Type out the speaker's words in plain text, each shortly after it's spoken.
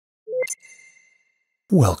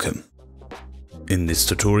Welcome. In this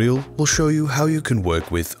tutorial, we'll show you how you can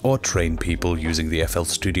work with or train people using the FL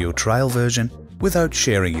Studio trial version without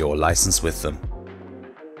sharing your license with them.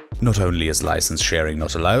 Not only is license sharing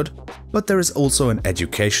not allowed, but there is also an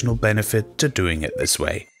educational benefit to doing it this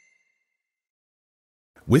way.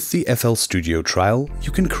 With the FL Studio trial,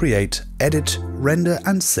 you can create, edit, render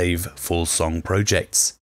and save full song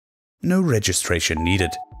projects. No registration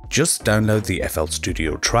needed, just download the FL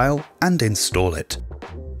Studio trial and install it.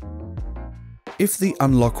 If the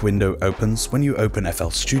unlock window opens when you open FL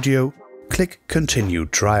Studio, click Continue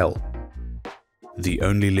Trial. The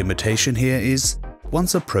only limitation here is,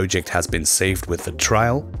 once a project has been saved with the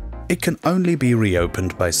trial, it can only be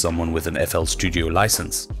reopened by someone with an FL Studio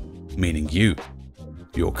license, meaning you.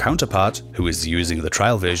 Your counterpart, who is using the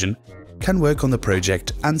trial version, can work on the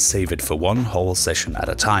project and save it for one whole session at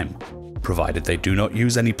a time. Provided they do not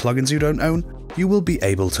use any plugins you don't own, you will be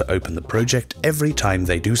able to open the project every time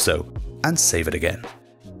they do so, and save it again.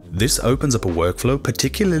 This opens up a workflow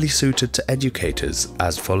particularly suited to educators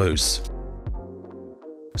as follows.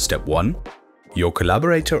 Step 1. Your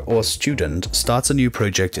collaborator or student starts a new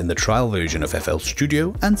project in the trial version of FL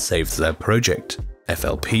Studio and saves their project,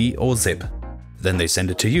 FLP or zip. Then they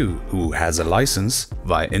send it to you, who has a license,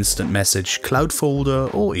 via instant message, cloud folder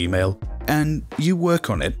or email, and you work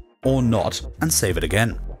on it or not and save it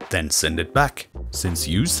again. Then send it back. Since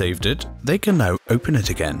you saved it, they can now open it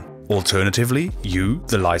again. Alternatively, you,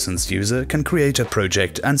 the licensed user, can create a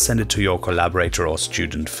project and send it to your collaborator or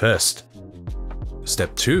student first.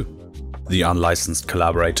 Step 2. The unlicensed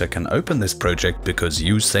collaborator can open this project because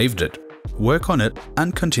you saved it, work on it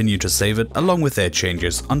and continue to save it along with their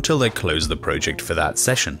changes until they close the project for that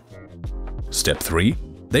session. Step 3.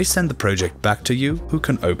 They send the project back to you, who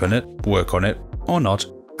can open it, work on it or not,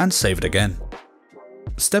 and save it again.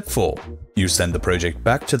 Step 4. You send the project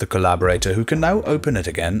back to the collaborator, who can now open it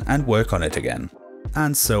again and work on it again.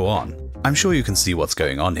 And so on. I'm sure you can see what's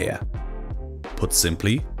going on here. Put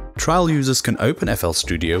simply, trial users can open FL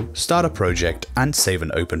Studio, start a project and save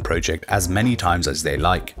an open project as many times as they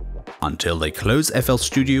like, until they close FL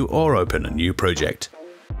Studio or open a new project.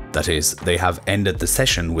 That is, they have ended the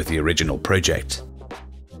session with the original project.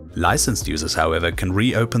 Licensed users, however, can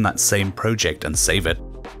reopen that same project and save it.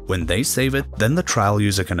 When they save it, then the trial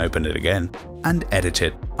user can open it again and edit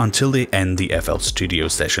it until they end the FL Studio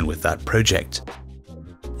session with that project.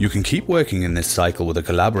 You can keep working in this cycle with a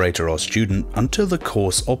collaborator or student until the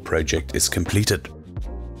course or project is completed.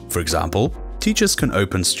 For example, teachers can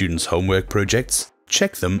open students' homework projects,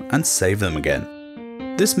 check them and save them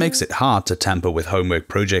again. This makes it hard to tamper with homework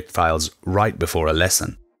project files right before a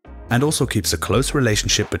lesson, and also keeps a close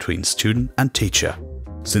relationship between student and teacher,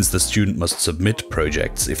 since the student must submit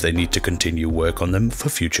projects if they need to continue work on them for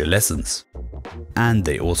future lessons. And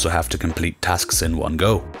they also have to complete tasks in one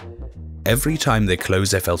go. Every time they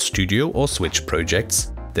close FL Studio or switch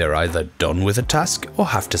projects, they're either done with a task or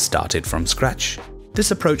have to start it from scratch.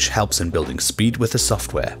 This approach helps in building speed with the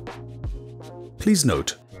software. Please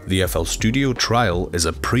note, the FL Studio trial is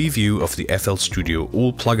a preview of the FL Studio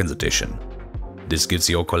All Plugins edition. This gives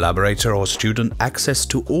your collaborator or student access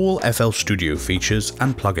to all FL Studio features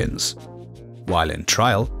and plugins. While in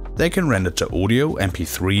trial, they can render to audio,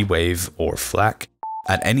 MP3, WAV or FLAC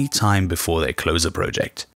at any time before they close a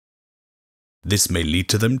project. This may lead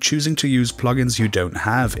to them choosing to use plugins you don't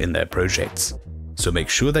have in their projects, so make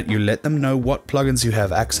sure that you let them know what plugins you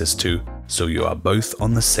have access to so you are both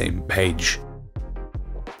on the same page.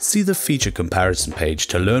 See the feature comparison page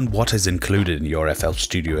to learn what is included in your FL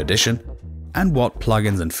Studio edition and what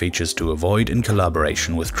plugins and features to avoid in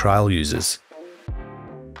collaboration with trial users.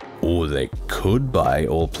 Or they could buy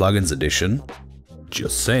All Plugins edition.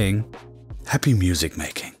 Just saying. Happy music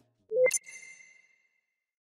making.